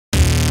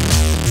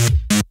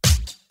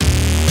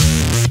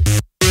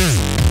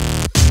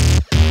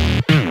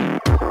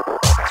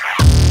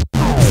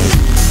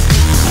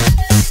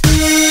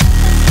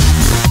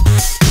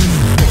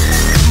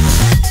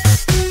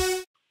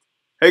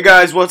Hey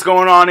guys, what's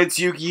going on? It's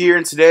Yuki here,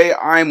 and today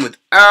I'm with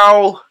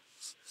Al.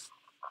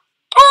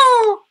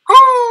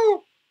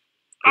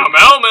 I'm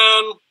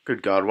Owlman.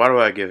 Good God, why do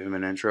I give him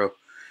an intro?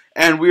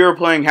 And we are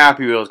playing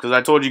Happy Wheels, because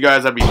I told you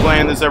guys I'd be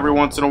playing this every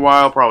once in a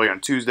while, probably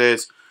on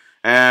Tuesdays,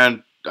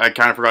 and I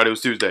kind of forgot it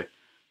was Tuesday.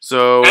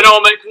 So, And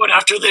I'll make one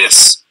after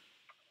this.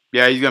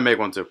 yeah, he's going to make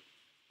one too.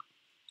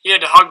 You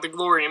had to hug the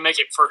glory and make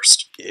it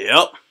first.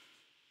 Yep.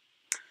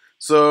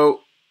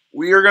 So,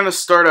 we are going to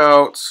start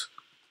out.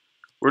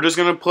 We're just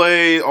going to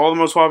play all the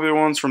most popular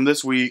ones from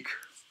this week,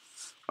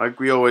 like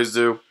we always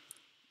do.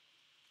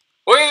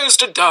 Ways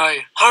to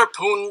die,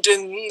 harpooned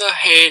in the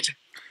head.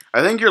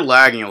 I think you're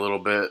lagging a little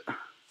bit.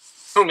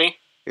 Who, me?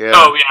 Yeah.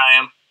 Oh, yeah, I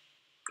am.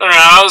 I don't know,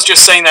 I was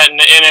just saying that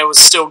and it was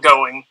still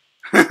going.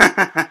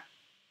 Yeah,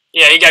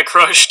 he got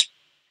crushed.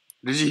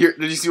 Did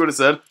you see what it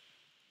said?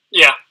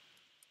 Yeah.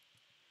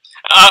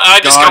 I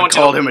just God go into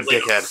called him a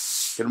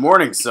dickhead. Good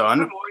morning, son.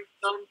 Good morning,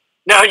 son.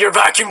 Now you're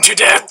vacuumed to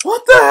death.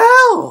 What the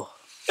hell?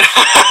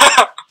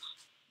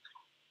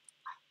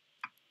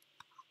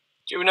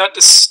 Do not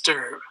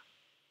disturb.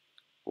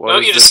 What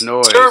is you this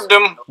noise? disturbed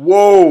him.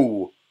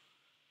 Whoa!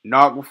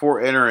 Knock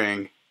before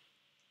entering.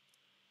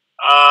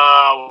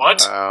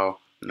 What? Wow,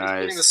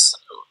 nice.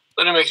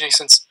 That didn't make any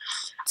sense.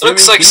 Timmy,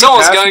 Looks like can you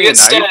someone's pass gonna me a get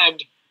knife?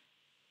 stabbed.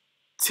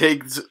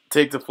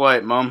 Take the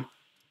flight, Mum.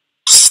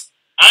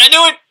 I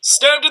knew it!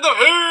 Stabbed in the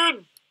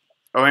head!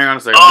 Oh, hang on a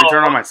second. Let me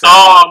turn on my sound.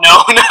 Oh,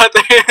 no, not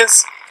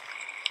this.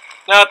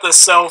 Not the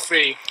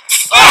selfie.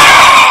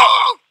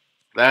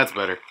 That's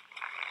better.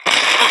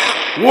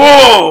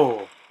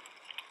 Whoa!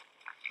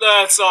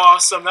 That's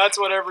awesome. That's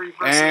what every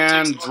person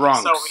And who takes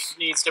drunks. a selfie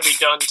needs to be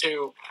done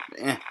too.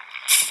 Eh.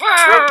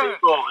 Drunk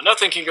people,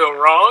 nothing can go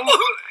wrong.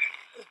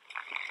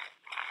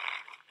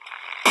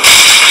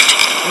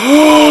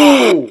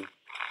 Whoa!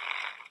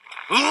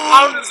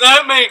 How does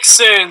that make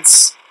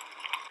sense?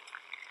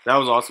 That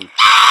was awesome.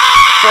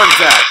 Shark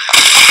attack.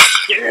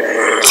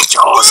 Yeah,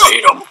 Jaws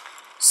ate him.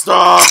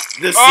 Stop!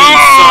 This scene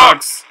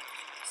sucks!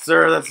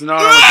 Sir, that's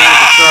not on the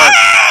chance of shark.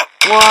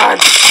 What?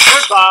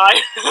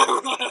 Goodbye.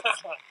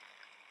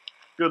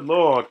 Good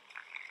lord.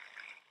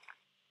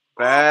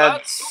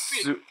 Bad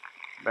Soupy.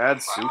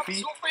 Bad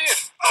Sufi?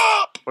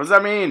 What does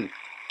that mean?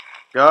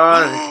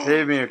 God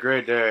gave me a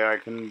great day. I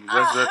can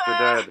resurrect the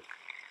dead.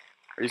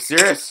 Are you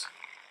serious?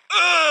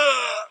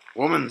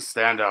 Woman,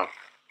 stand up.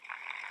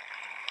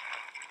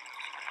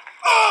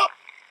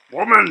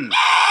 Woman!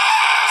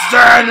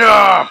 Stand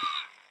up!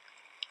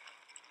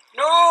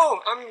 No,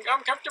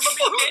 I'm comfortable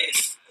being gay.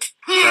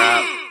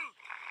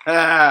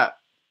 Crap.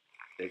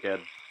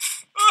 Dickhead.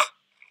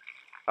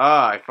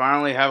 I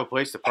finally have a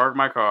place to park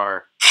my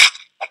car.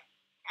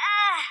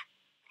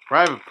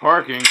 Private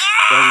parking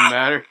doesn't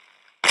matter.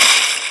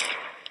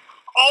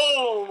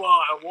 Oh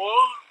my,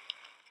 what?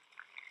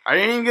 I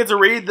didn't even get to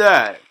read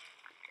that.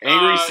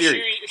 Angry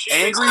Siri. She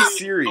Angry basically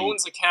Siri.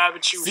 owns a cab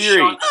and she was Siri.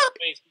 shot in the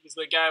face because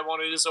the guy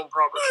wanted his own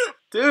property.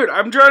 Dude,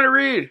 I'm trying to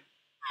read.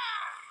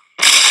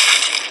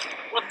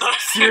 What the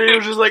Siri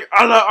was just like,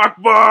 Allah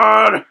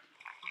Akbar!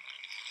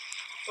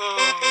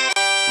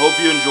 Hope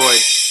you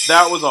enjoyed.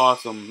 That was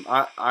awesome.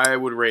 I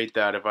would rate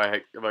that if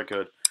I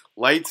could.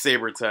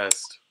 Lightsaber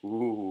test.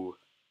 Ooh.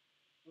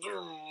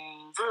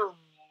 Vroom, vroom.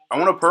 I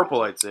want a purple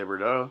lightsaber,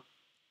 though.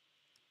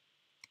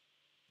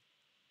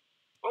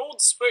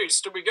 Hold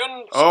space to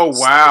begin. Oh,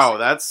 wow.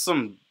 That's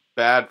some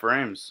bad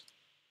frames.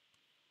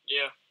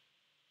 Yeah.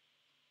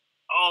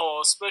 Oh,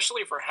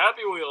 especially for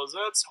Happy Wheels.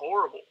 That's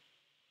horrible.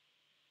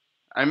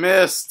 I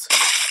missed.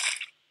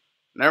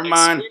 Never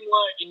mind. Extreme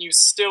lag and you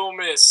still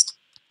missed.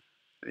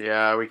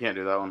 Yeah, we can't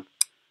do that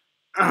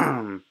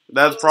one.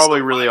 That's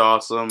probably really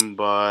awesome,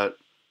 but...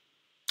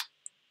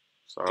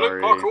 Sorry.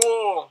 Click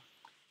parkour.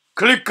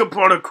 Click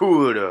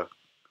parkour.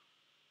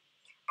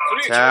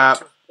 Click Tap.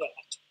 to that.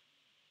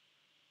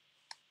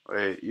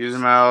 Wait, use a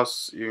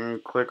mouse. You can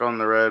click on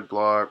the red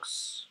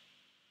blocks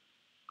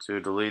to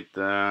delete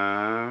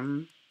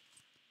them.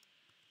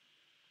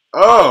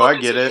 Oh, I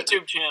get it.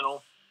 YouTube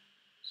channel.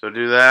 So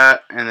do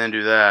that, and then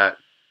do that.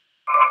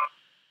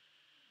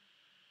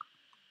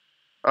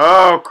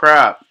 Oh,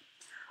 crap.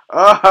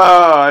 Oh,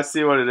 I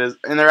see what it is.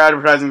 And they're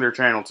advertising their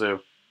channel, too.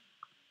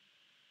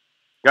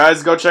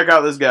 Guys, go check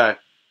out this guy.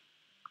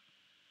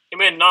 He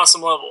made an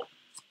awesome level.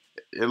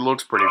 It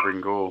looks pretty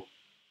freaking cool.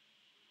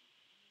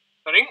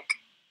 Think.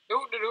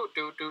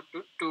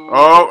 Do.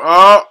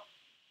 Oh.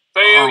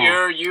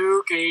 Failure,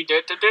 Yuki.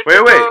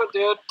 Wait.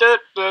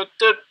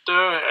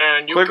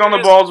 And Click on the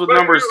balls with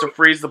numbers to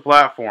freeze the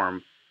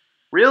platform.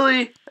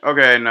 Really?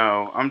 Okay,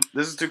 no.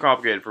 This is too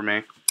complicated for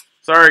me.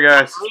 Sorry,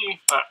 guys.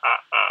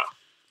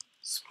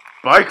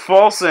 Spike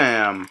Fall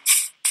Sam.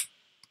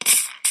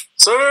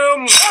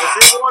 Sam,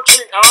 if you're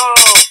watching,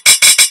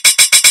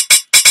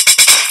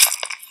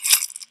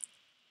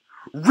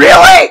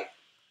 Really?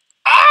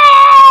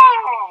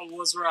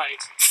 Was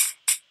right.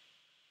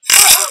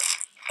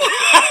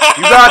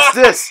 You got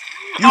this.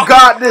 You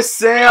got this,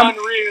 Sam.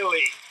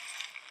 Really?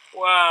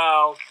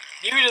 Wow.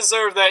 You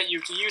deserve that,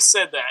 Yuki. You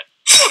said that.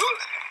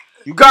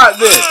 You got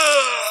this.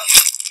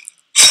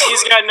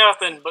 He's got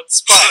nothing but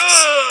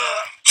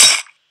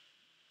spikes.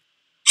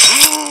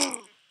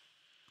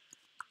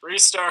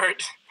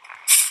 Restart.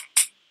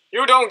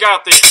 You don't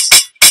got this.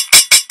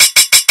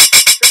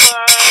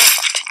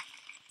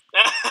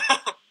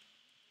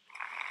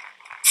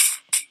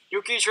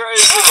 Yuki tries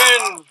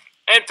again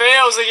and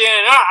fails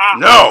again.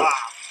 No.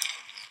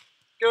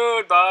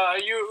 Goodbye,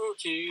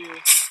 Yuki.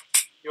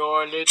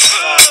 Your little.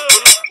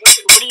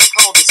 What do you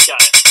call this guy?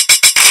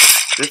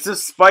 This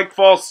is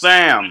Spikefall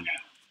Sam.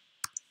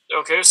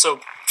 Okay, so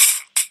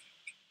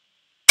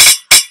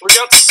we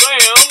got Sam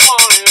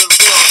on his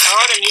little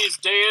card, and he's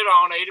dead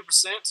on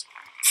 80%.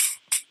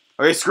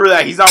 Okay, screw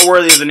that. He's not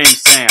worthy of the name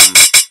Sam.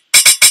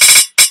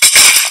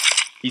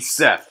 He's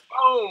Seth.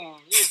 Boom!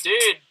 He's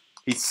dead.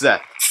 He's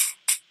Seth.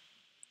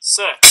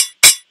 Seth.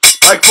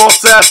 Spikefall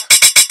Seth.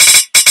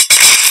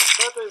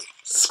 Seth is.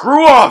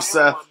 Screw off,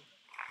 Seth.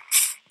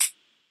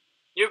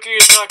 Yuki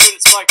is not good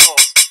at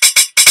spikeballs.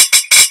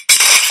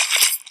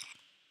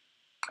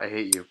 I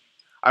hate you.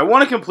 I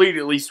want to complete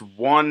at least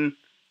one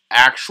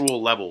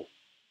actual level.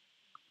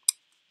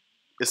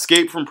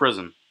 Escape from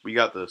prison. We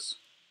got this.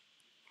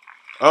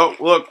 Oh,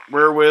 look.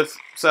 We're with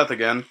Seth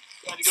again.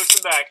 Got to go to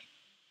the back.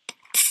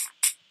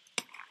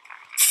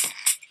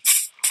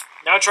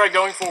 Now try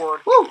going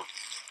forward. Woo!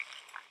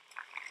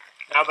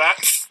 Now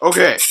back.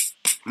 Okay.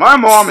 My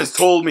mom has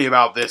told me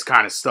about this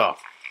kind of stuff.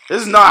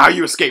 This is not how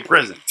you escape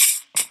prison.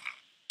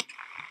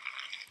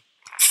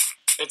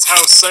 It's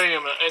how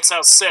Sam. It's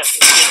how Seth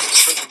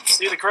escapes prison.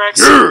 See the cracks?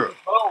 Yeah.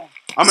 Boom.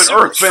 I'm an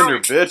Super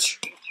earthbender, strike. bitch.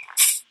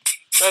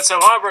 That's how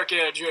I break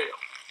out of jail.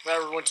 If I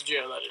ever went to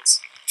jail, that is.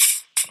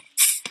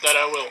 That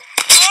I will.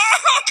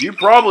 You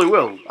probably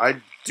will.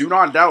 I do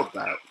not doubt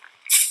that.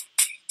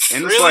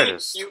 In the Really?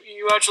 slightest.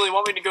 You actually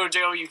want me to go to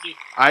jail, Yuki?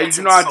 I That's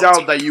do not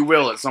insulting. doubt that you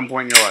will at some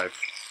point in your life.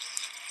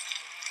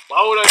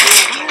 Why would I go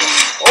to jail?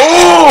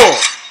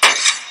 Oh!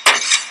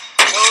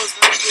 That was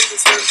really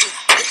disturbing.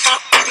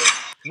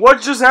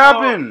 What just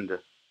happened?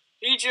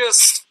 He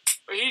just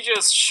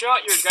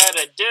shot your guy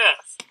to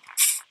death.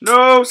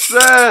 No,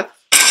 Seth!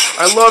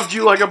 I loved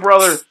you like a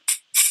brother.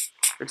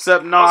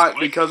 Except not,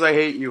 Mike. because I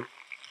hate you.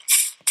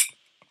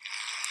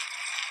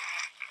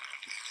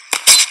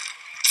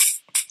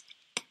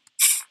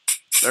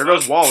 There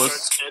goes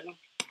Wallace.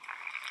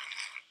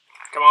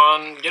 Come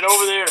on, get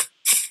over there.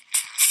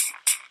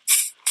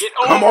 Get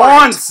over Come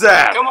on, it.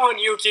 Seth! Come on,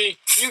 Yuki.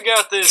 You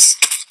got this.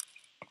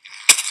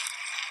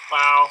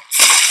 Wow.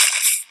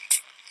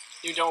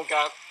 You don't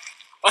got...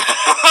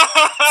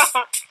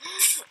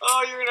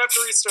 Oh, you're gonna have to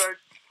restart.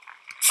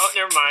 Oh,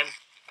 never mind.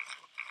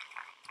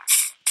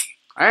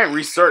 I ain't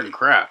restarting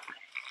crap.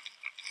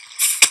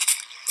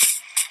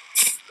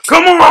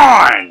 Come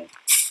on!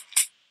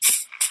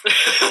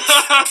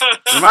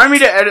 Remind me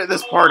to edit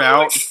this part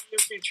out.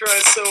 Yuki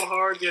tries so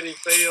hard, yet he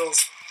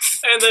fails.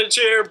 And the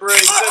chair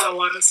breaks at the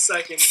last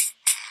second.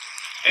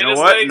 And You know his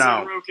what? legs No.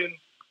 are broken.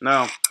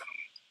 No.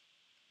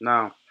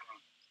 No.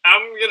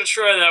 I'm gonna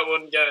try that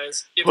one,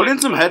 guys. If Put I in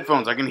some can.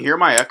 headphones. I can hear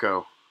my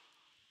echo.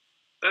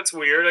 That's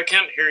weird. I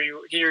can't hear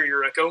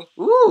your echo.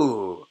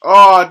 Ooh.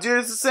 Oh, dude,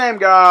 it's the same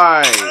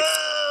guy.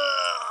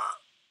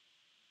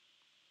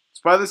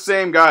 It's by the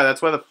same guy.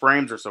 That's why the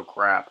frames are so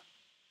crap.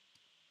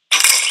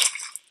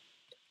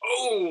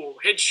 Oh,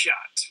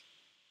 headshot.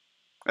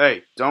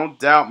 Hey, don't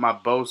doubt my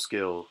bow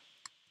skill.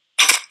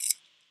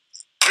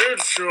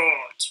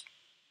 Headshot.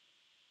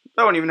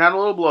 That one even had a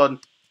little blood.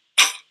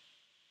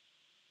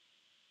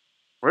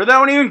 Where'd that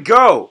one even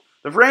go?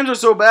 The frames are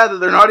so bad that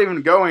they're not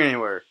even going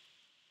anywhere.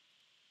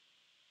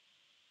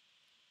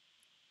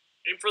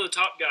 Aim for the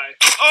top guy.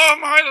 Oh,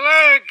 my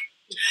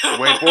leg!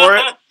 Wait for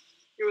it.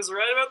 He was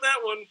right about that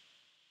one.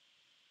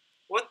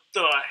 What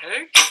the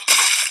heck?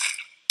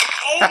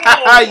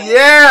 Oh!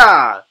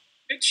 Yeah!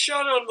 It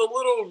shot on the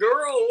little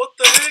girl. What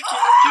the heck?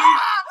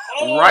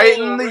 Oh, Right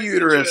in the right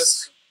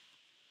uterus.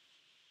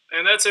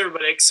 And that's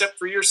everybody except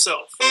for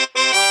yourself.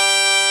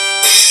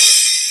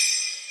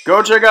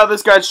 Go check out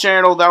this guy's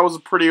channel. That was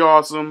pretty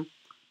awesome.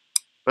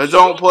 But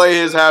don't play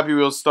his Happy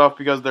Wheels stuff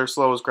because they're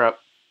slow as crap.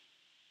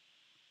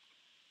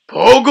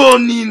 Pogo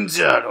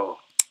Ninjaro.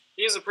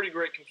 He has a pretty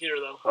great computer,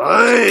 though.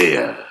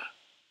 Hey.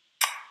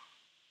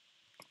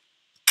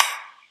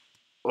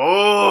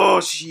 Oh,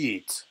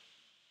 shit.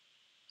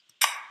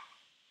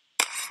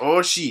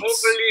 Oh, sheets.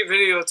 Hopefully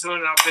video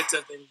turn out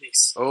better than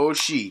this. Oh,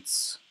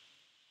 sheets.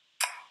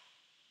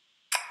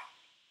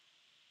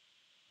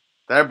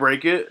 Did I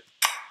break it?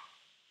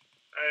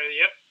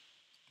 Yep.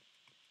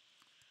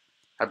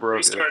 I broke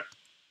Restart. it.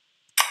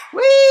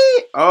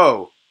 Whee!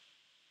 Oh.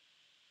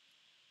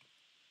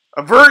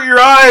 Avert your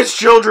eyes,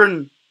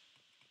 children!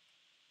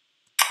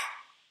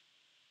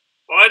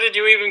 Why did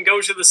you even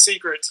go to the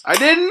secret? I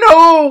didn't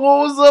know what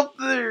was up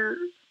there.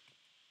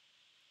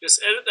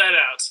 Just edit that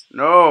out.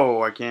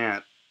 No, I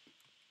can't.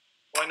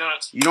 Why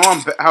not? You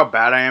know how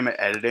bad I am at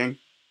editing?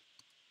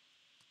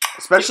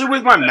 Especially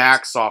with my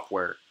Mac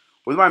software.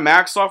 With my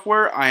Mac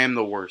software, I am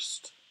the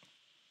worst.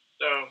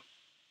 So,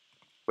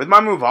 With my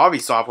Movavi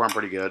software, I'm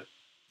pretty good.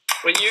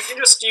 but you can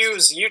just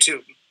use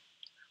YouTube.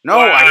 No,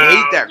 wow, I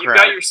hate that crap. You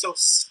got yourself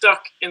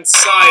stuck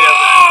inside of it.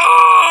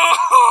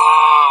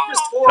 You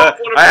just tore off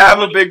one of I your have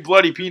a big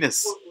bloody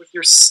penis. with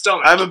your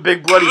stomach. I have a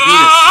big bloody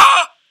penis.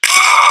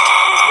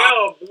 He's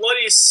now a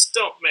bloody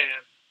stump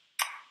man.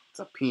 It's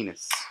a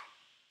penis.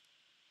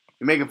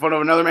 You making fun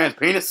of another man's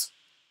penis?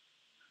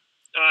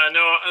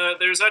 No,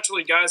 there's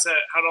actually guys that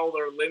had all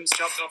their limbs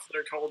chopped off.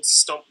 They're called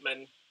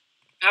stumpmen.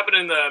 Happened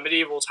in the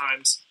medieval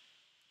times.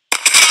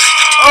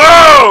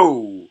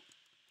 Oh!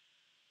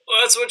 Well,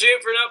 that's what you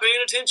get for not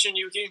paying attention,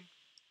 Yuki.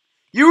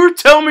 You were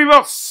telling me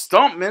about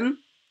Stumpman.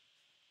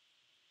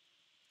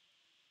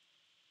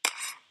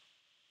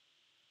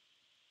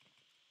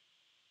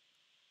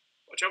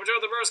 Watch out,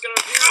 the bird's gonna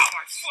appear. Oh,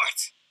 my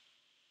foot!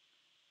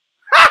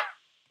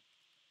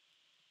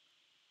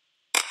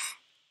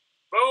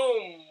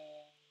 Boom,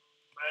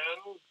 man.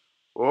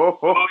 Oh, oh,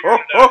 Oh, oh,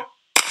 you're oh.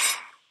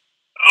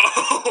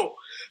 Oh!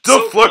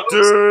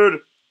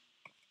 Deflected!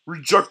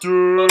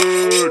 Rejected!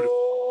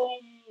 Boom,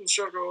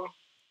 sugar.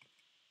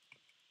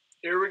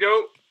 Here we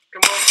go.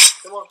 Come on.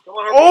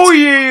 Oh,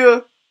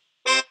 yeah!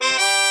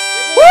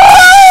 Woo!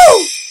 I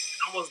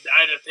almost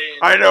died at the end.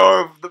 I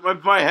know,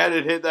 if my head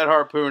had hit that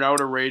harpoon, I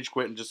would have rage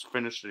quit and just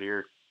finished it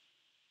here.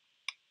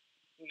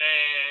 Nah.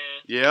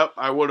 Yep,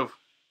 I would have.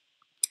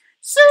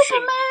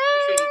 Superman!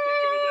 You shouldn't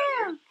think of it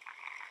that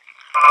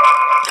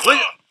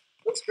way.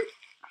 Let's go.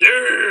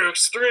 Yeah,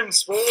 extreme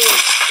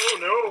sports. Oh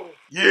no.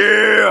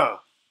 Yeah!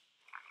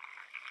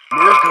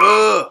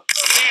 America!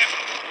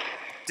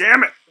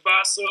 Damn it!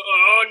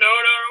 Oh no.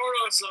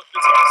 It's a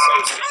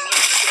serious one.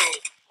 Let's go.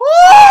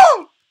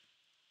 Woo!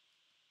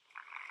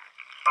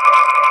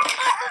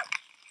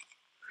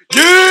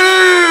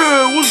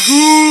 Yeah! What's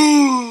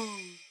good?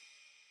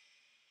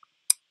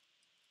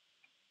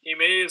 He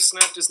may have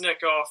snapped his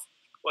neck off,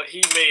 but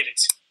he made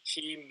it.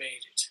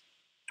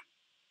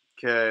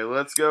 Okay,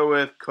 let's go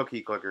with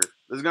Cookie Clicker.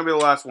 This is gonna be the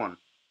last one.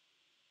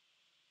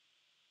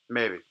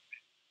 Maybe.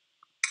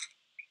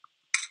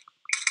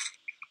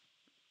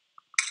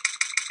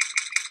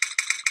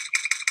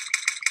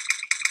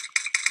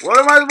 What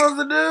am I supposed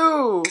to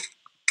do?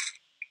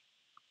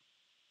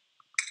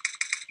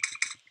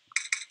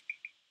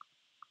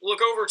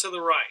 Look over to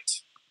the right.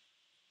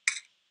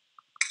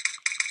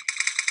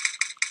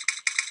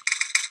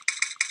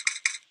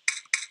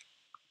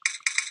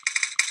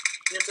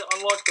 You have to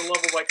unlock the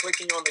level by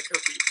clicking on the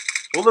cookie.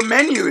 Well, the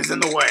menu is in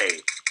the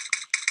way.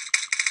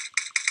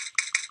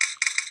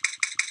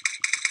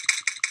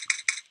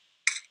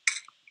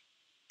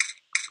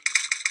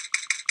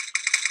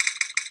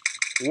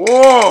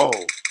 Whoa!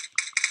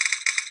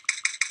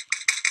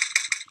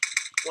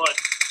 What?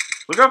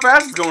 Look how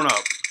fast it's going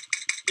up.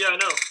 Yeah, I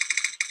know.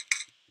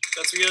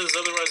 That's because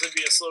otherwise it'd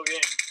be a slow game.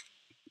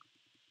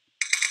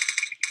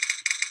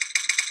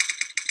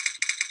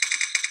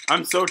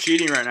 I'm so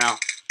cheating right now. I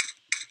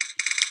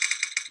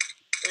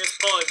think it's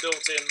probably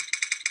built in.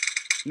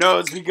 No,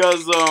 it's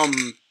because,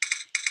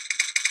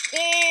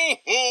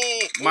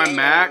 my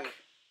Mac,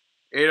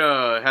 it,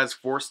 has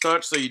force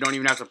touch, so you don't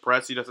even have to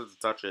press, you just have to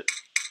touch it.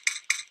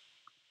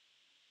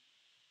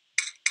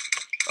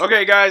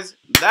 Okay, guys,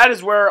 that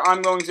is where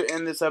I'm going to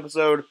end this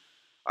episode.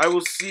 I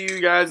will see you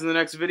guys in the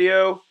next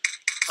video.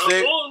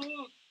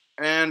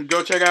 And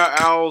go check out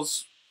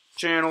Al's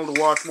channel to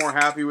watch more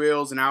Happy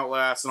Wheels and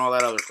Outlast and all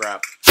that other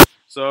crap.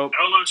 So,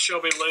 Download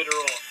Shelby later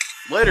on.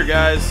 later,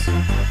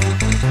 guys.